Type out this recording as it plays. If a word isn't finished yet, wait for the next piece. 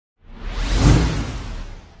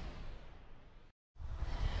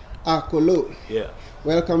Kolo. Yeah.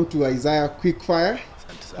 Welcome to Isaya Quickfire.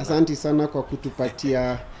 Asante sana kwa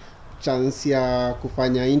kutupatia chance ya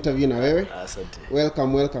kufanya interview na wewe. Asante.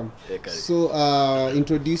 Welcome. Yeah, so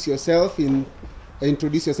introduce yourself and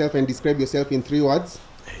describe yourself in 3 words.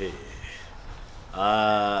 Hey.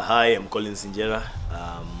 Hi, I'm Injera.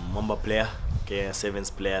 Mwamba player, Kenyan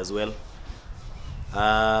Evans player as well.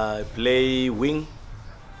 I play wing.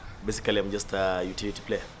 Basically, I'm just a utility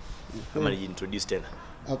player. I'm going to introduce tena.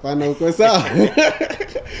 Hapana, uko sawa.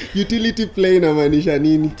 Utility player inamaanisha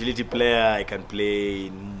nini? Utility player, I can play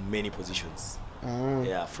in many positions.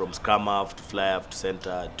 Yeah, from scrum half to fly half to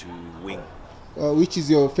center to wing. Which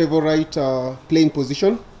is your favorite playing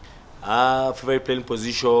position? Favorite playing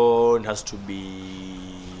position has to be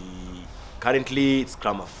currently it's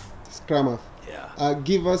scrum half. Scrum half. Yeah.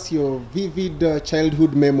 Give us your vivid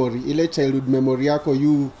childhood memory. Ile childhood memory yako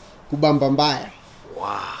you kubamba mbaya.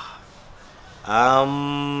 Wow. I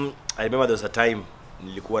remember there was a time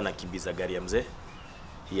nilikuwa nakimbiza gari ya mzee.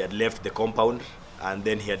 He had left the compound and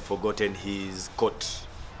then he had forgotten his coat.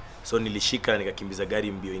 So nilishika nikakimbiza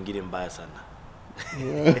gari mbio ingine mbaya sana.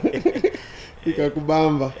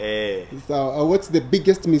 Ikakubamba. So what's the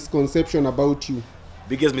biggest misconception about you?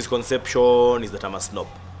 Biggest misconception is that I'm a snob.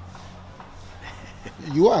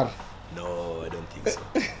 You are? No, I don't think so.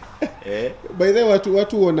 By the way,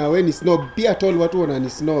 watu wana we ni snob. Pia tall watu wana ni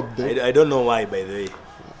snob though. I don't know why, by the way.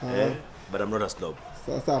 But I'm not a snob.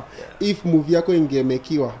 Sasa, yeah. If movie yako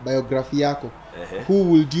ingemekiwa, biography yako, who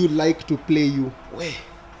would you like to play you?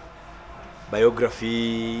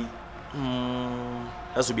 Biography,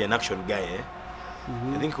 has to be an action guy,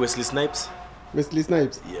 I think Wesley Snipes. Wesley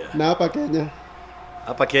Snipes? Yeah. Na hapa Kenya?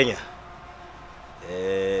 Hapa Kenya?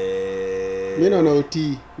 Mimi naona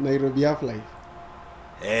OT, Nairobi Half-Life.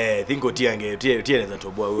 I think OT anaweza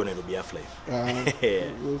toboa huyo Nairobi Half-Life.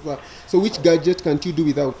 So which gadget can't you do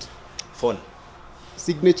without? Phone.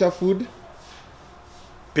 Signature food?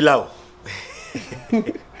 Pilau.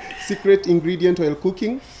 Secret ingredient while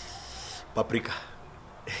cooking? Paprika.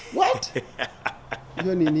 What?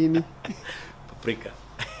 Hiyo ni nini? Paprika.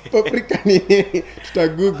 Paprika ni nini? Tuta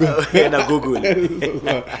Google. Na Google.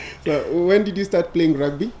 So when did you start playing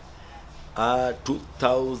rugby?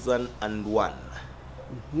 2001.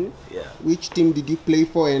 Yeah. Which team did you play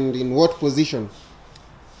for and in what position?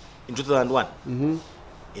 In 2001?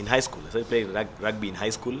 In high school. I started playing rugby in high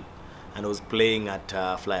school and I was playing at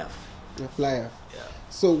fly-off. Fly-off. Yeah.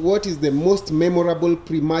 So what is the most memorable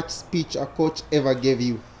pre-match speech a coach ever gave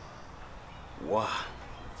you? Wow.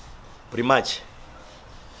 Pre-match?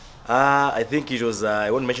 I think it was,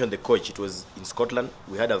 I won't mention the coach, it was in Scotland.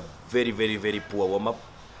 We had a very, very, very poor warm-up.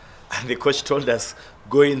 And the coach told us,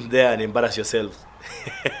 go in there and embarrass yourselves.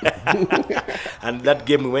 And that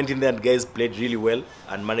game we went in there and guys played really well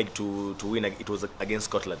and managed to win. It was against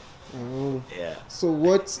Scotland. Yeah. So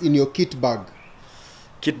what's in your kit bag?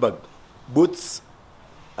 Kit bag, boots,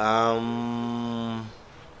 and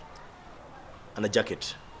a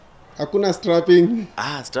jacket. Hakuna strapping?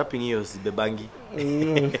 Strapping hiyo si bebangi.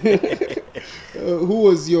 Who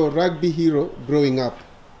was your rugby hero growing up?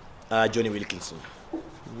 Johnny Wilkinson.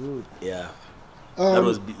 Good. Yeah.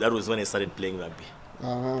 That was when I started playing rugby.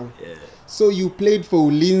 Yeah. So you played for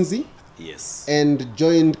Ulinzi? Yes. And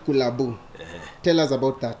joined Kulabu. Tell us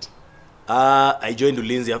about that. I joined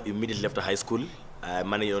Ulinzi immediately after high school. I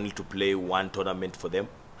managed only to play one tournament for them,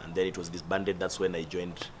 and then it was disbanded. That's when I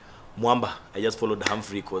joined Mwamba. I just followed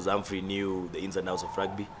Humphrey because Humphrey knew the ins and outs of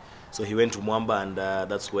rugby. So he went to Mwamba, and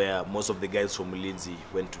that's where most of the guys from Ulinzi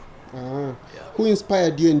went to. Yeah. Who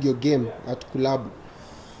inspired you in your game at Kulabu?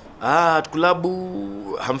 At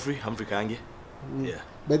Kulabu, Humphrey Kange. Yeah.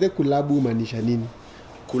 By the Kulabu maanisha nini?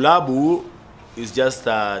 Kulabu is just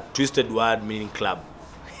a twisted word meaning club.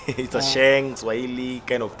 It's a Sheng, Swahili,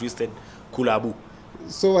 kind of twisted Kulabu.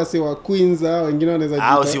 So wase wa Queens wengine wanaweza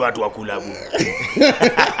jita. Si watu wa Kulabu.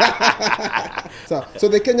 So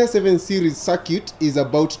the Kenya 7 series circuit is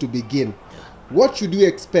about to begin. Yeah. What should we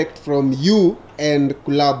expect from you and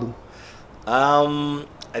Kulabu?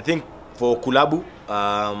 I think for Kulabu,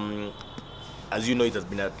 as you know, it has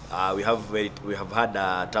been we have had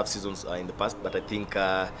tough seasons in the past, but I think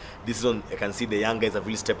this season I can see the young guys have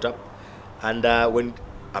really stepped up, and when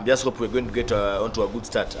I'm just hope we're going to get onto a good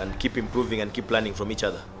start and keep improving and keep learning from each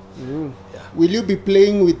other. Yeah. Will you be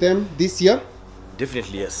playing with them this year?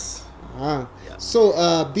 Definitely yes. Yeah.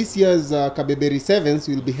 So this year's Kabeberi Sevens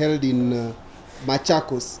will be held in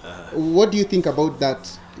Machakos. What do you think about that?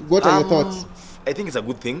 What are your thoughts? I think it's a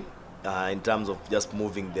good thing in terms of just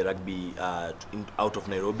moving the rugby out of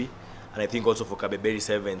Nairobi and I think also for Kabeberi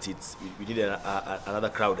Sevens, we need another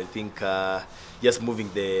crowd. I think just moving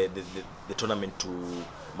the tournament to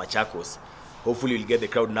Machakos, hopefully we'll get the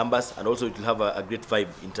crowd numbers, and also it will have a great vibe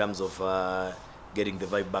in terms of getting the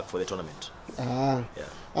vibe back for the tournament.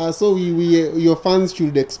 So your fans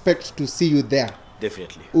should expect to see you there.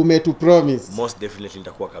 Definitely. To promise. Most definitely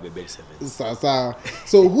nitakuwa Kabeberi Sevens.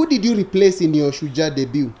 So who did you replace in your Shujaa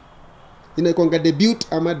debut? Inakwanga debut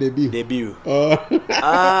ama debut? Debut.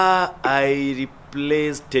 I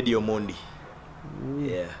replaced Teddy Omondi.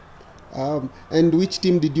 Yeah. And which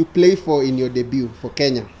team did you play for in your debut for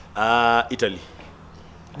Kenya? Italy.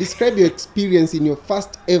 Describe your experience in your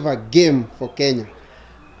first ever game for Kenya.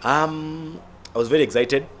 I was very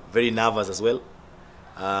excited, very nervous as well.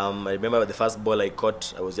 I remember the first ball I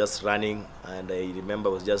caught, I was just running, and I remember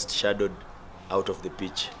I was just shadowed out of the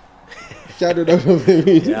pitch. Shadowed out of the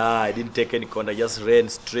pitch? Yeah, I didn't take any contact, I just ran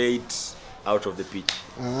straight out of the pitch.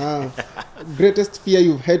 Greatest fear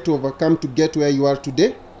you've had to overcome to get where you are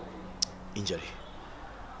today? Injury.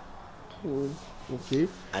 Okay.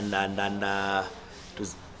 And it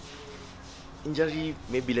was injury,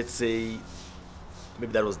 maybe let's say,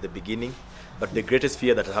 maybe that was the beginning. But the greatest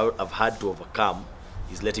fear that I've had to overcome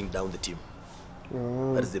is letting down the team.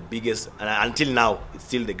 That is the biggest, and until now, it's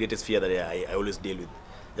still the greatest fear that I always deal with,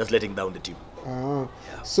 just letting down the team. Yeah.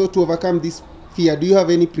 So to overcome this fear, do you have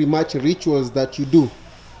any pre-match rituals that you do?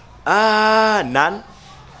 None. I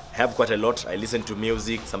have quite a lot. I listen to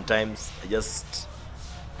music sometimes. I just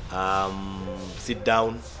sit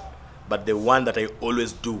down. But the one that I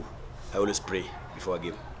always do, I always pray before a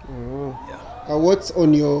game. Yeah. What's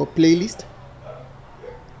on your playlist?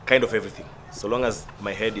 Kind of everything. So long as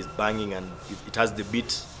my head is banging and it has the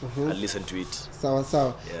beat, I listen to it. Sawa.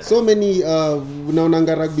 Yeah. So many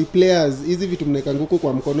unaonanga rugby players, hizi vitu mnaeka nguku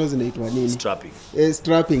kwa mkono zinaitwa nini? Strapping.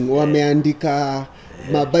 Strapping. Wameandika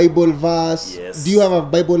ma Bible verse. Yes. Do you have a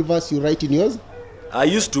Bible verse you write in yours?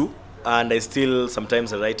 I used to, and I still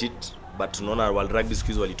sometimes I write it, but tunaona World Rugby siku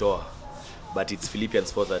hizi walitoa. But it's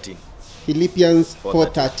Philippians 4:13. Philippians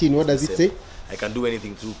 4:13. What does it say? I can do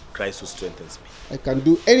anything through Christ who strengthens me. I can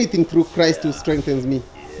do anything through Christ who strengthens me.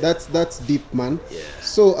 That's deep, man. Yeah.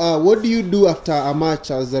 So what do you do after a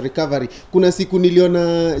match as a recovery? Kuna siku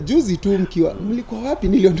niliona juzi tu mlikuwa wapi,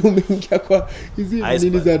 niliona umeingia kwa hizi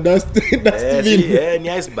nini za dust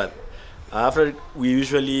ni ice bath. After we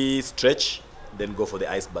usually stretch, then go for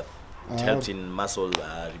the ice bath. It helps in muscle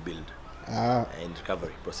rebuild and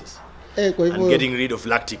recovery process. And getting rid of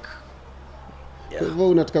lactic. Kwa hivyo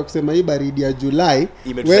unataka kusema hii baridi ya July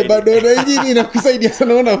wewe bado engine inakusaidia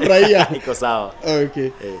sana, unafurahia. Iko sawa. Okay.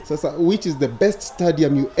 Sasa which is the best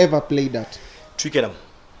stadium you ever played at? Twickenham.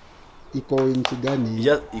 Iko nchi gani?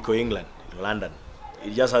 Iko England, London.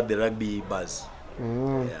 It just had the rugby buzz.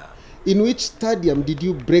 Yeah. In which stadium did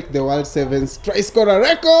you break the World Sevens try scorer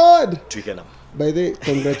record? Twickenham. By the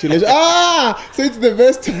congratulations. So it's the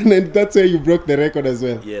best one, and that's where you broke the record as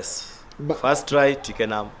well. Yes. First try,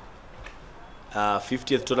 Twickenham.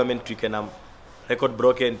 50th tournament, Twickenham. Record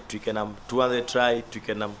broken, Twickenham. 200 try,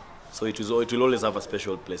 Twickenham. So it will always have a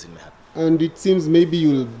special place in my heart. And it seems maybe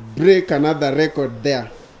you'll break another record there.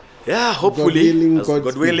 Yeah, hopefully.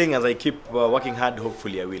 God willing, as I keep working hard,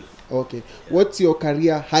 hopefully I will. Okay. Yeah. What's your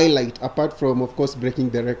career highlight, apart from, of course,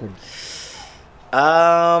 breaking the record?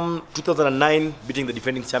 2009, beating the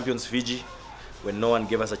defending champions Fiji, when no one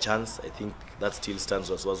gave us a chance. I think that still stands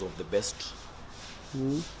as one of the best.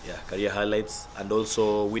 Yeah, career highlights, and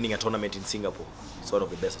also winning a tournament in Singapore. It's one of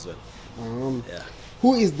the best as well. Yeah.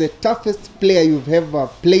 Who is the toughest player you've ever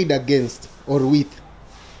played against or with?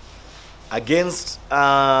 Against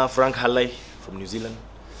Frank Halley from New Zealand.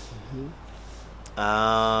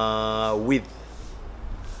 With,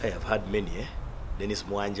 I have had many. Dennis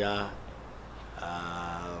Mwanja,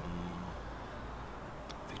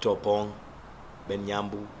 Victor Pong, Ben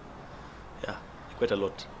Nyambu. Yeah, quite a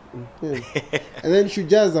lot. And then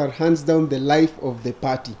Shujaas are hands down the life of the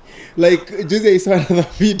party. Like Jose, I saw another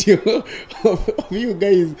video of you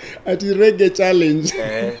guys at the reggae challenge.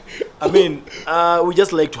 I mean, we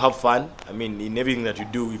just like to have fun. I mean, in everything that you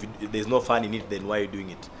do, if there's no fun in it, then why are you doing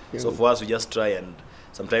it? Yeah. So for us, we just try, and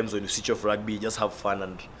sometimes when you switch off rugby, just have fun,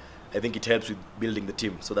 and I think it helps with building the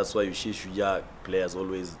team. So that's why you see Shujaa players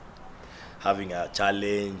always having a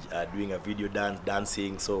challenge, doing a video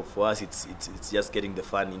dancing. So for us, it's just getting the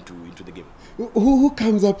fun into the game. Who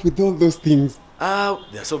comes up with all those things? There are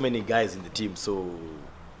so many guys in the team, so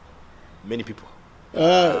many people.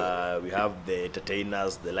 We have the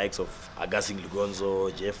entertainers, the likes of Agassi Lugonzo,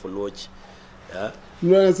 Jeff Oloch. Yeah.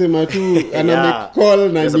 Make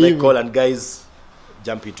call and guys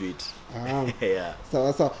jump into it. Yeah.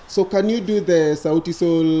 So can you do the Sauti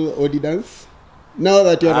Sol Odi dance? Now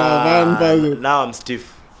that you're a 1,000. Now I'm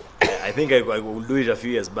stiff. I think I will do it a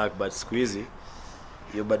few years back, but squeezy,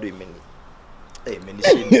 you bado imeni. Hey, many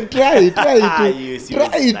try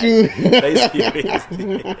to.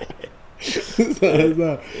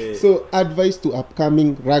 So advice to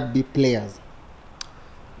upcoming rugby players.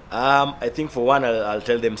 I think for one, I'll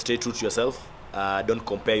tell them stay true to yourself. Don't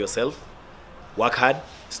compare yourself. Work hard,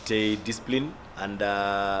 stay disciplined, and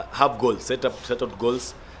have goals. Set out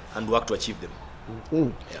goals and work to achieve them.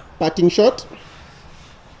 Yeah. Parting shot.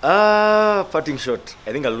 Parting shot.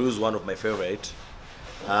 I think I'll lose one of my favorite.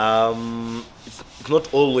 It's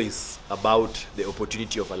not always about the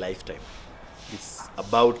opportunity of a lifetime. It's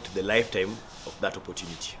about the lifetime of that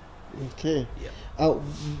opportunity. Okay. Yeah.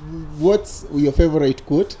 What's your favorite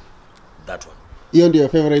quote? That one. Hiyo ndio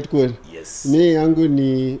favorite quote? Yes. Mimi yangu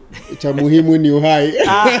ni cha muhimu ni uhai.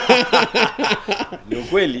 Ni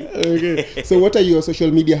ukweli. Okay. So what are your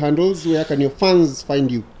social media handles? Where can your fans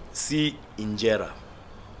find you? See Injera.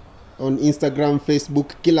 On Instagram,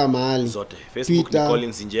 Facebook, kila mahali. Zote. Facebook, Twitter.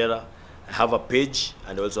 Collins Injera. I have a page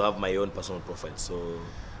and I also have my own personal profile. So,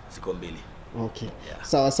 ziko mbili. Okay. Yeah.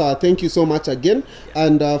 So thank you so much again. Yeah.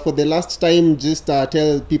 And for the last time, just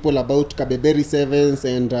tell people about Kabeberi Sevens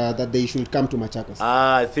and that they should come to Machakos.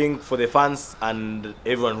 I think for the fans and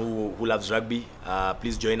everyone who loves rugby,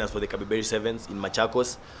 please join us for the Kabeberi Sevens in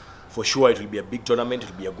Machakos. For sure, it will be a big tournament. It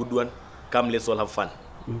will be a good one. Come, let's all have fun.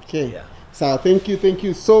 Okay. Yeah. So thank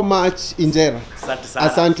you so much, Injera. Asante sana.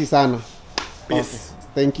 Asante sana. Peace. Okay.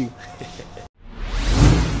 Thank you.